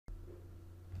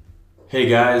Hey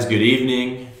guys, good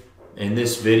evening. In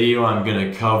this video, I'm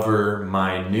going to cover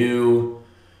my new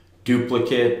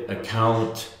duplicate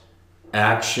account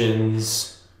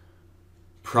actions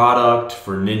product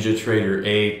for NinjaTrader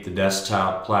 8, the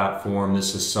desktop platform.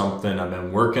 This is something I've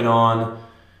been working on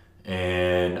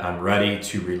and I'm ready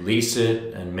to release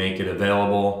it and make it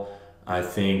available. I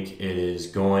think it is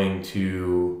going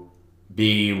to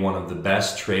be one of the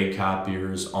best trade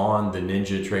copiers on the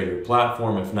NinjaTrader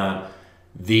platform, if not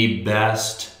the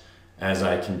best, as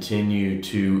I continue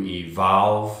to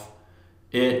evolve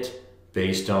it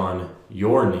based on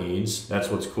your needs. That's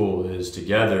what's cool, is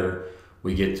together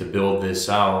we get to build this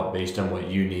out based on what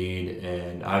you need,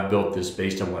 and I've built this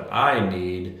based on what I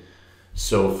need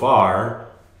so far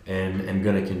and I'm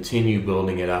going to continue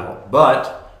building it out.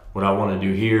 But what I want to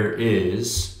do here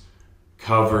is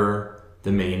cover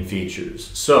the main features.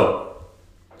 So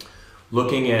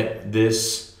looking at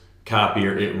this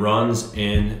copier, it runs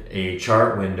in a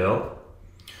chart window.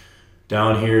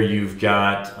 Down here you've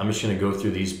got, I'm just going to go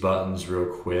through these buttons real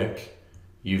quick.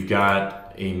 You've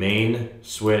got a main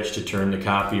switch to turn the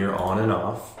copier on and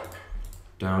off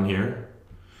down here.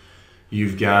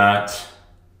 You've got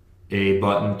a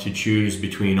button to choose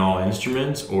between all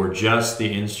instruments or just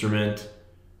the instrument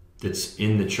that's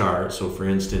in the chart. So for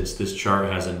instance, this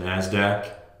chart has a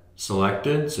NASDAQ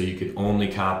selected, so you could only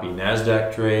copy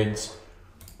NASDAQ trades,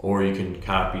 or you can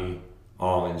copy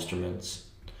all instruments.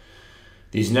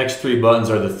 These next three buttons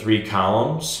are the three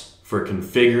columns for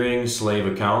configuring slave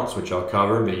accounts, which I'll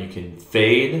cover, but you can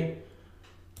fade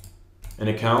an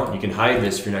account. You can hide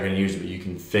this if you're not going to use it, but you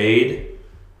can fade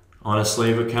on a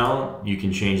slave account. You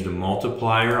can change the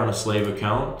multiplier on a slave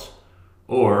account,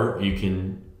 or you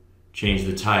can change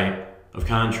the type of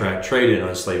contract traded on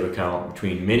a slave account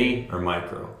between mini or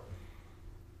micro.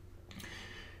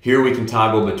 Here we can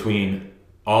toggle between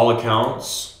all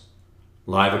accounts,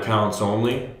 live accounts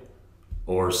only,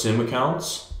 or sim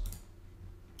accounts.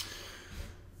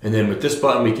 And then with this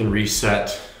button, we can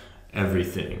reset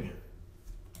everything.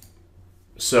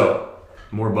 So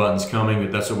more buttons coming,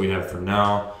 but that's what we have for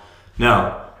now.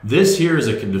 Now, this here is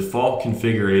a default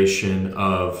configuration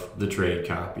of the trade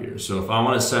copier. So if I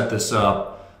want to set this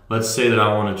up, let's say that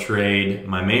I want to trade,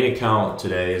 my main account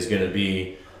today is going to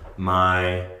be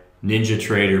my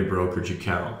NinjaTrader brokerage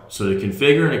account. So to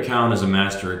configure an account as a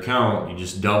master account, you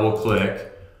just double click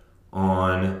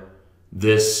on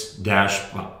this dash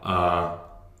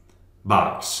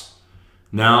box.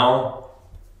 Now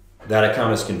that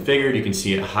account is configured, you can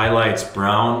see it highlights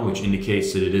brown, which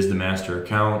indicates that it is the master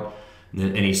account. And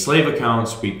then any slave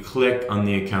accounts, we click on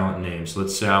the account name. So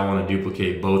let's say I want to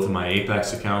duplicate both of my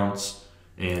Apex accounts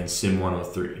and Sim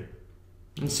 103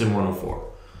 and Sim 104.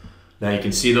 Now you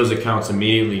can see those accounts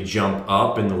immediately jump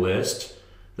up in the list.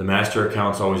 The master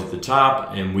account's always at the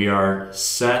top, and we are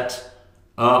set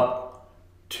up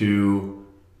to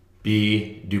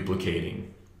be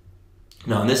duplicating.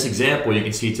 Now in this example, you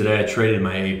can see today I traded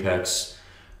my Apex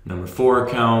number 4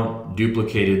 account,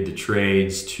 duplicated the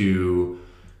trades to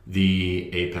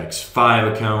the Apex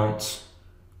 5 account,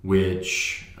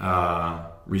 which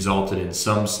resulted in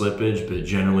some slippage, but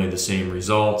generally the same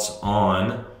results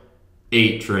on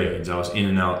 8 trades. I was in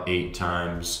and out 8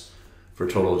 times for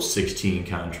a total of 16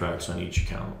 contracts on each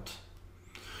account.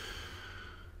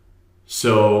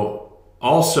 So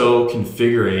also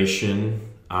configuration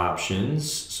options.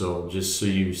 So just so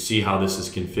you see how this is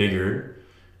configured,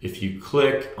 if you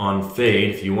click on fade,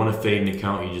 if you want to fade an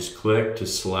account, you just click to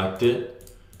select it.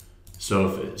 So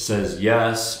if it says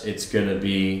yes, it's going to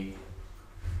be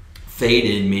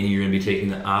faded, meaning you're going to be taking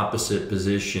the opposite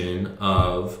position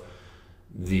of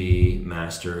the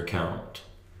master account.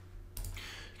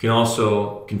 You can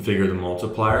also configure the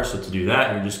multiplier. So to do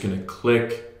that, you're just going to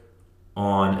click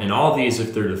on, and all these,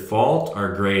 if they're default,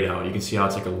 are grayed out. You can see how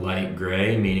it's like a light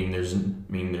gray, meaning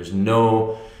there's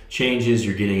no changes.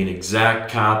 You're getting an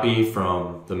exact copy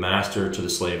from the master to the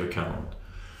slave account.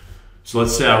 So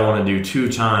let's say I want to do 2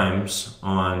 times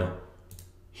on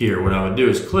here. What I would do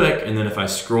is click, and then if I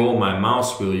scroll my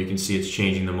mouse wheel, you can see it's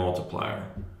changing the multiplier.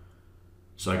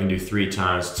 So I can do 3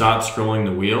 times. Stop scrolling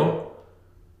the wheel,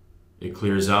 it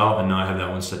clears out, and now I have that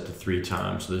one set to 3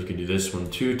 times. So you can do this one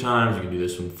 2 times, you can do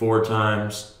this one 4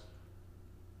 times.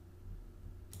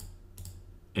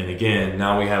 And again,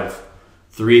 now we have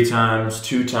 3 times,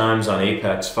 2 times on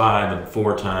Apex 5, and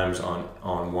 4 times on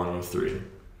 103.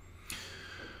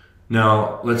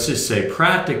 Now, let's just say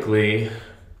practically,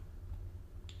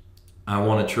 I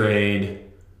want to trade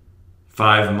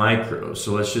 5 micros.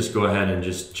 So let's just go ahead and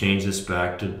just change this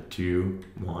back to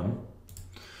 1.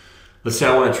 Let's say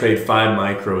I want to trade 5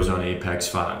 micros on Apex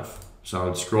 5. So I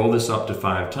would scroll this up to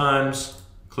 5 times,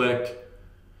 click,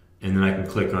 and then I can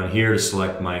click on here to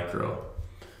select micro.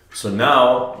 So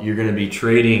now you're going to be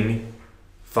trading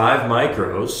 5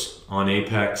 micros on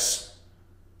Apex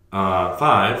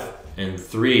 5 and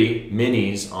 3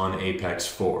 minis on Apex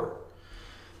 4.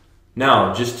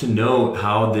 Now, just to note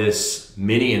how this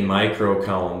mini and micro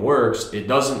column works, it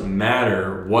doesn't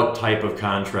matter what type of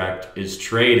contract is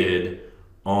traded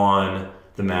on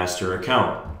the master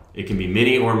account. It can be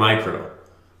mini or micro.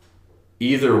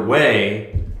 Either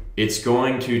way, it's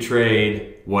going to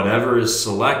trade whatever is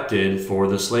selected for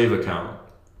the slave account.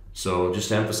 So just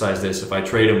to emphasize this, if I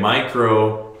trade a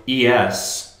micro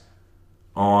ES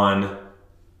on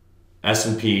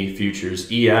S&P futures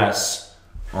ES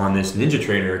on this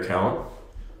NinjaTrader account,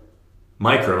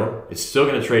 micro, it's still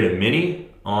going to trade a mini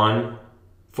on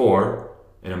 4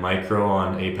 and a micro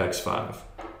on Apex 5.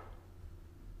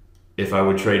 If I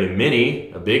would trade a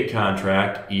mini, a big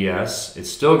contract, ES, it's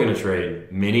still going to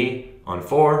trade mini on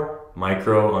 4,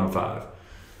 micro on 5.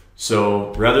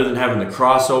 So rather than having the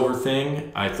crossover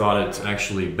thing, I thought it's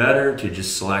actually better to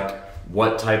just select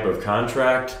what type of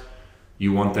contract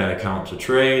you want that account to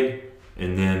trade,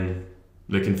 and then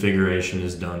the configuration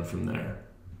is done from there.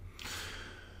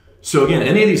 So again,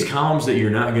 any of these columns that you're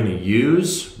not going to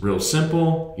use, real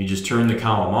simple, you just turn the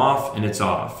column off and it's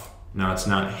off. Now it's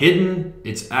not hidden,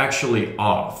 it's actually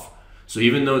off. So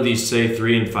even though these say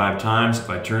 3 and 5 times, if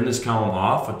I turn this column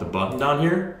off with the button down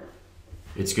here,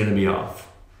 it's going to be off.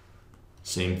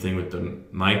 Same thing with the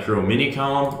micro mini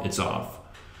column, it's off.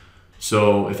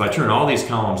 So if I turn all these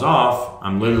columns off,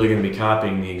 I'm literally going to be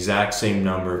copying the exact same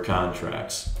number of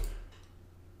contracts.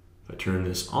 If I turn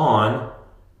this on,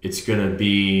 it's going to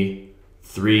be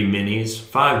 3 minis,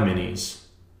 5 minis.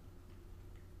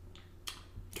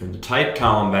 Turn the type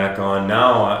column back on.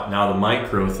 Now the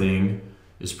micro thing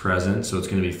is present, so it's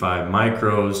going to be 5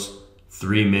 micros,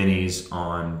 3 minis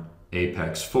on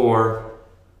Apex 4,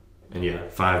 and yeah,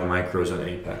 5 micros on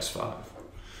Apex 5.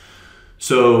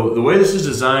 So the way this is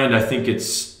designed, I think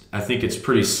it's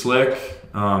pretty slick.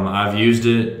 I've used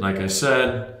it, like I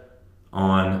said,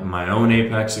 on my own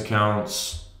Apex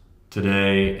accounts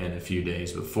today and a few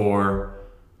days before,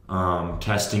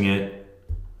 testing it,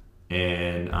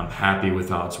 and I'm happy with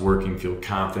how it's working, feel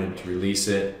confident to release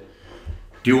it.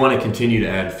 Do want to continue to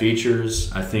add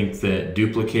features. I think that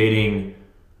duplicating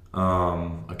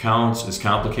accounts is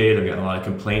complicated. I've got a lot of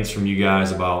complaints from you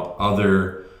guys about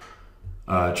other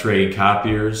trade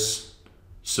copiers.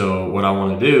 So what I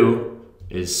want to do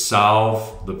is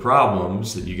solve the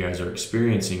problems that you guys are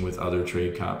experiencing with other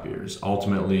trade copiers.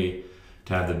 Ultimately,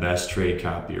 to have the best trade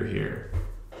copier here.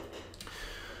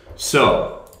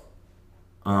 So,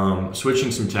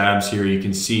 switching some tabs here, you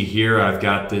can see here I've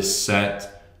got this set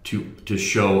to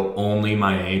show only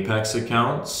my Apex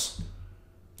accounts.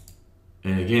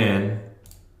 And again,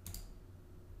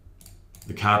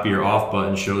 the copier off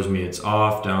button shows me it's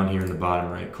off down here in the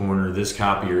bottom right corner. This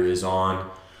copier is on.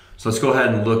 So let's go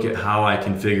ahead and look at how I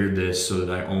configured this so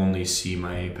that I only see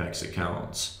my Apex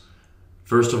accounts.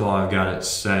 First of all, I've got it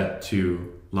set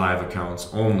to live accounts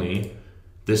only.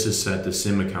 This is set to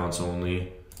sim accounts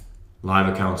only,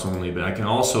 live accounts only, but I can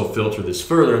also filter this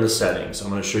further in the settings. I'm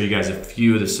going to show you guys a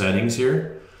few of the settings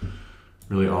here,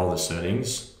 really all the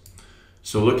settings.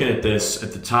 So looking at this,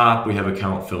 at the top we have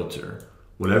account filter.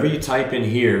 Whatever you type in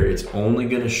here, it's only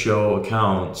going to show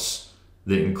accounts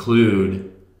that include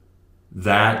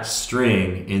that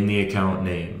string in the account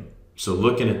name. So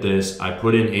looking at this, I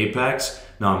put in Apex.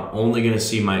 Now I'm only going to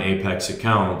see my Apex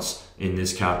accounts in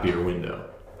this copier window.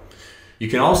 You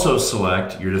can also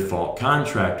select your default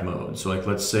contract mode. So like,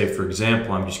 let's say for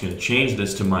example, I'm just going to change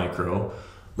this to micro.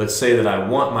 Let's say that I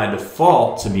want my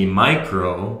default to be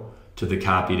micro to the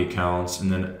copied accounts,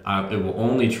 and then it will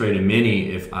only trade a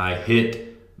mini if I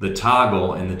hit the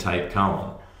toggle in the type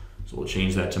column. So we'll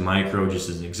change that to micro just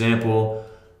as an example.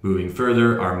 Moving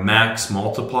further, our max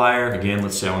multiplier, again,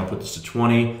 let's say I want to put this to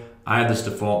 20. I have this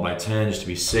default by 10 just to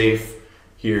be safe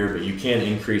here, but you can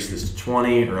increase this to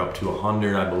 20 or up to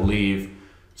 100, I believe.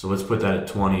 So let's put that at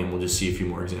 20 and we'll just see a few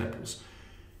more examples.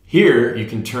 Here, you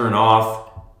can turn off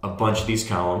a bunch of these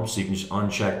columns. So you can just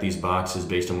uncheck these boxes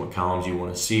based on what columns you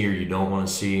want to see or you don't want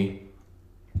to see.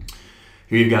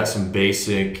 Here you've got some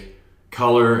basic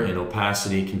color and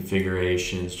opacity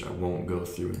configurations, which I won't go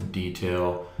through in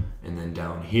detail. And then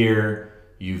down here,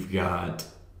 you've got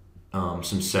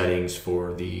some settings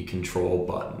for the control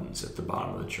buttons at the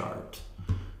bottom of the chart.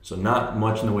 So not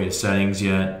much in the way of settings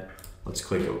yet. Let's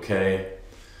click OK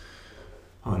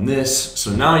on this.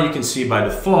 So now you can see by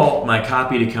default, my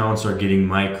copied accounts are getting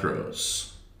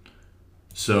micros.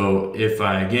 So if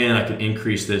I can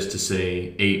increase this to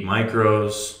say 8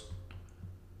 micros.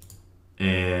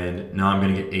 and now I'm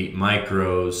going to get 8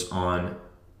 micros on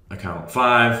account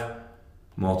 5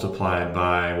 multiplied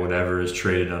by whatever is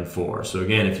traded on 4. So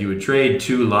again, if you would trade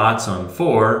 2 lots on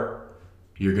 4,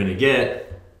 you're going to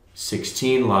get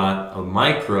 16 lot of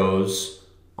micros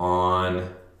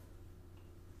on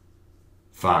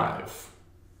 5.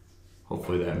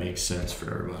 Hopefully that makes sense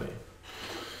for everybody.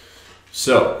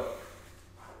 So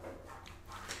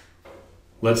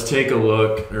let's take a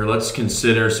look, or let's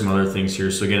consider some other things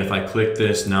here. So again, if I click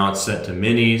this, now it's set to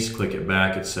minis. Click it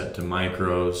back, it's set to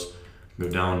micros. Go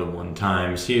down to 1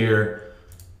 times here.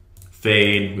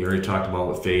 Fade, we already talked about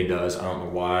what fade does. I don't know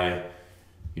why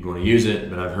you'd want to use it,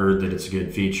 but I've heard that it's a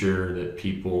good feature that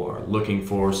people are looking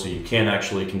for. So you can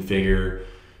actually configure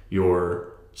your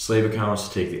slave accounts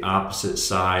to take the opposite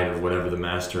side of whatever the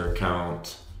master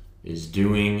account is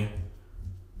doing.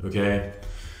 Okay,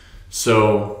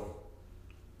 so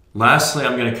lastly,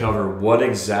 I'm going to cover what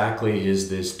exactly is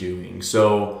this doing.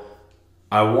 So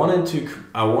I wanted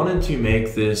to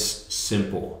make this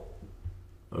simple.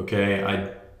 Okay,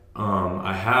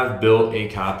 I have built a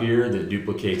copier that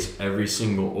duplicates every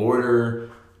single order,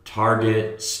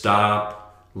 target,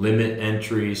 stop, limit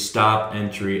entry, stop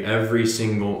entry. Every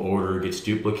single order gets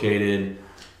duplicated.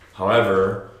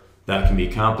 However, that can be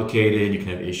complicated. You can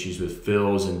have issues with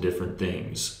fills and different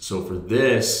things. So for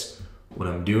this, what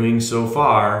I'm doing so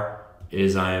far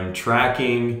is I am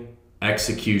tracking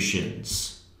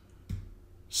executions.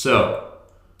 So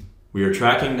we are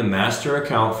tracking the master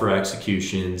account for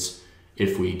executions.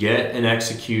 If we get an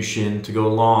execution to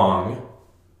go long,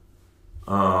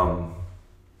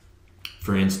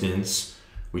 for instance,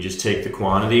 we just take the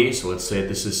quantity. So let's say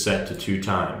this is set to 2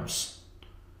 times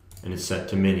and it's set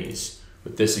to minis.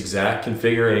 With this exact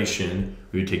configuration,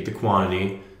 we would take the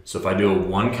quantity. So if I do a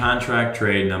 1 contract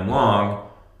trade and I'm long,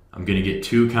 I'm going to get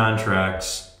 2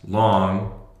 contracts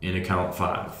long in account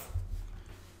 5.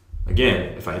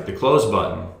 Again, if I hit the close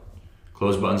button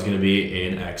is going to be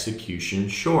an execution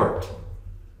short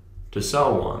to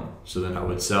sell 1. So then I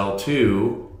would sell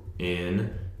 2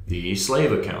 in the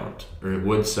slave account, or it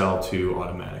would sell 2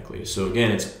 automatically. So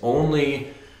again, it's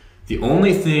only the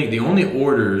only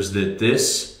orders that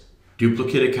this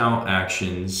duplicate account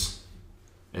actions,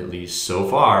 at least so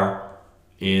far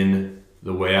in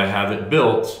the way I have it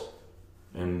built,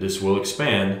 and this will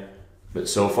expand, but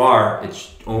so far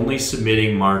it's only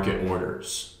submitting market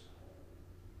orders.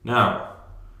 Now,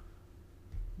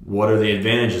 what are the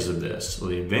advantages of this? Well,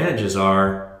 the advantages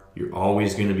are you're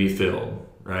always going to be filled,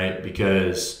 right?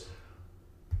 Because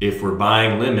if we're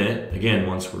buying limit, again,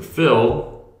 once we're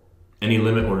filled, any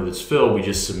limit order that's filled, we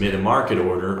just submit a market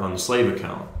order on the slave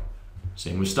account.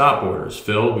 Same with stop orders.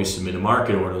 Filled, we submit a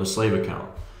market order on the slave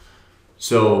account.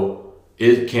 So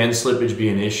can slippage be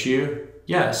an issue?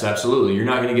 Yes, absolutely. You're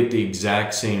not going to get the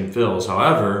exact same fills.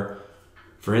 However,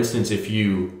 for instance, if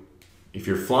you're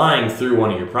flying through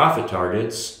one of your profit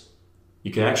targets,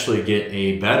 you can actually get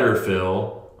a better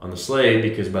fill on the slave,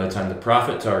 because by the time the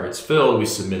profit target's filled, we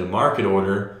submit a market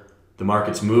order, the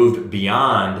market's moved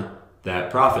beyond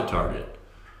that profit target.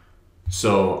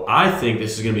 So I think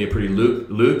this is going to be a pretty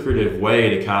lucrative way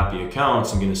to copy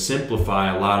accounts. I'm going to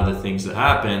simplify a lot of the things that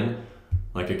happen,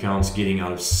 like accounts getting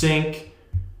out of sync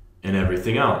and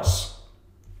everything else.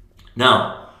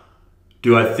 Now,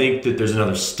 do I think that there's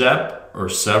another step or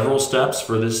several steps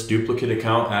for this duplicate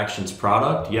account actions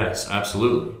product? Yes,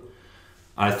 absolutely.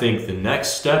 I think the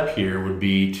next step here would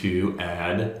be to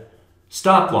add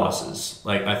stop losses.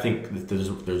 Like, I think that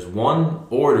there's one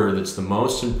order that's the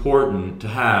most important to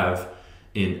have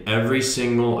in every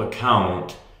single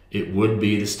account. It would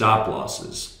be the stop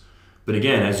losses. But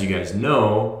again, as you guys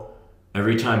know,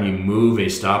 every time you move a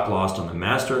stop loss on the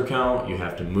master account, you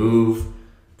have to move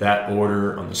that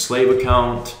order on the slave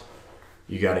account.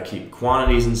 You got to keep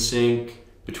quantities in sync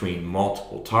between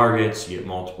multiple targets. You get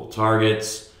multiple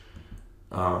targets.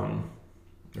 There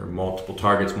are multiple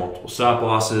targets, multiple stop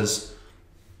losses.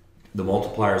 The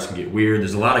multipliers can get weird.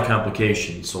 There's a lot of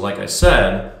complications. So like I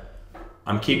said,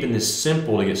 I'm keeping this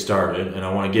simple to get started, and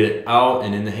I want to get it out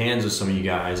and in the hands of some of you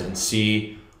guys and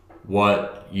see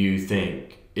what you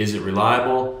think. Is it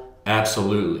reliable?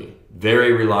 Absolutely.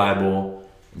 Very reliable,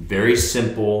 very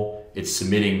simple. It's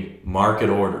submitting market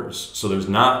orders. So there's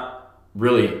not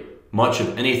really much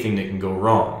of anything that can go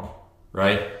wrong,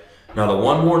 right? Now, the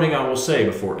one warning I will say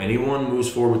before anyone moves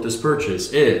forward with this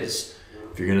purchase is,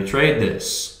 if you're going to trade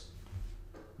this,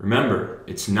 remember,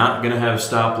 it's not going to have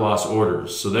stop loss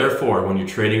orders. So therefore, when you're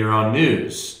trading around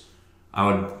news, I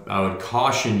would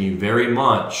caution you very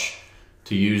much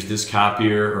to use this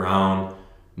copier around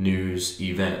news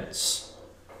events.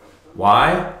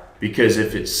 Why? Because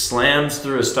if it slams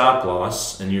through a stop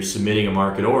loss and you're submitting a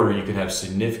market order, you could have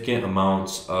significant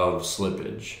amounts of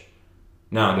slippage.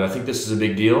 Now, do I think this is a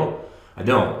big deal? I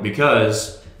don't,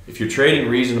 because if you're trading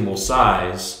reasonable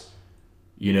size,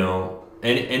 you know,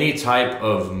 any type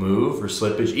of move or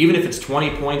slippage, even if it's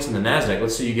 20 points in the NASDAQ,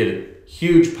 let's say you get a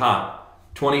huge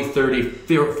pop, 20, 30,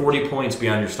 40 points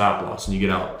beyond your stop loss and you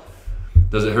get out.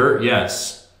 Does it hurt?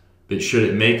 Yes. But should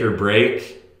it make or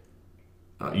break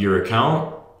your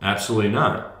account? Absolutely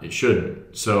not. It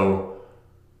shouldn't. So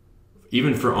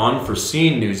even for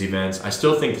unforeseen news events, I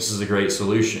still think this is a great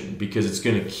solution because it's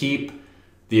going to keep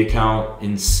the account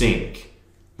in sync.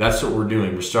 That's what we're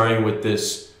doing. We're starting with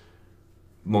this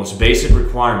most basic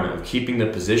requirement of keeping the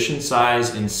position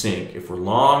size in sync. If we're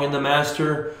long in the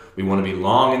master, we want to be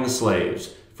long in the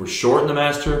slaves. If we're short in the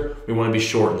master, we want to be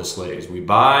short in the slaves. We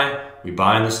buy in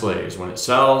the slaves. When it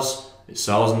sells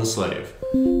in the slave.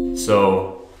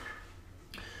 So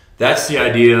that's the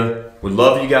idea. Would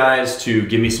love you guys to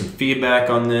give me some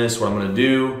feedback on this. What I'm going to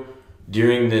do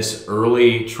during this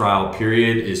early trial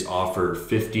period is offer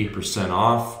 50%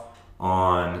 off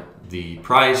on the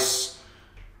price,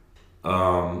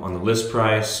 on the list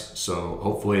price. So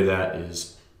hopefully that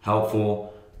is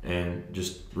helpful, and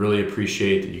just really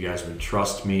appreciate that you guys would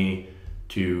trust me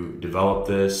to develop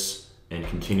this and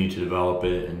continue to develop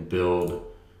it and build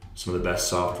some of the best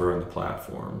software on the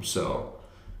platform. So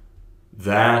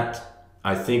that,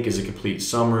 I think, is a complete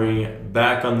summary.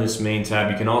 Back on this main tab,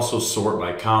 you can also sort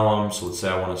by column. So let's say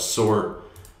I want to sort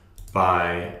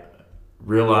by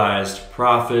realized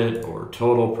profit or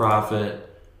total profit,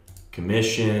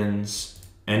 commissions.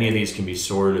 Any of these can be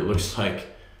sorted. It looks like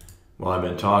while I've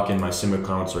been talking, my sim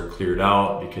accounts are cleared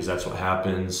out because that's what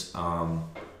happens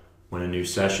when a new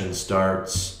session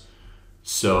starts.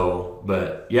 So,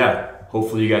 but yeah,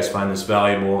 hopefully you guys find this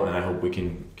valuable, and I hope we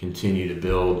can continue to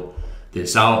build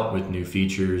this out with new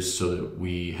features so that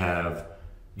we have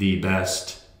the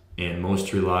best and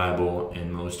most reliable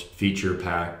and most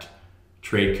feature-packed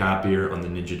trade copier on the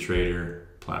NinjaTrader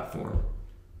platform.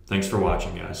 Thanks for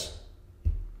watching, guys.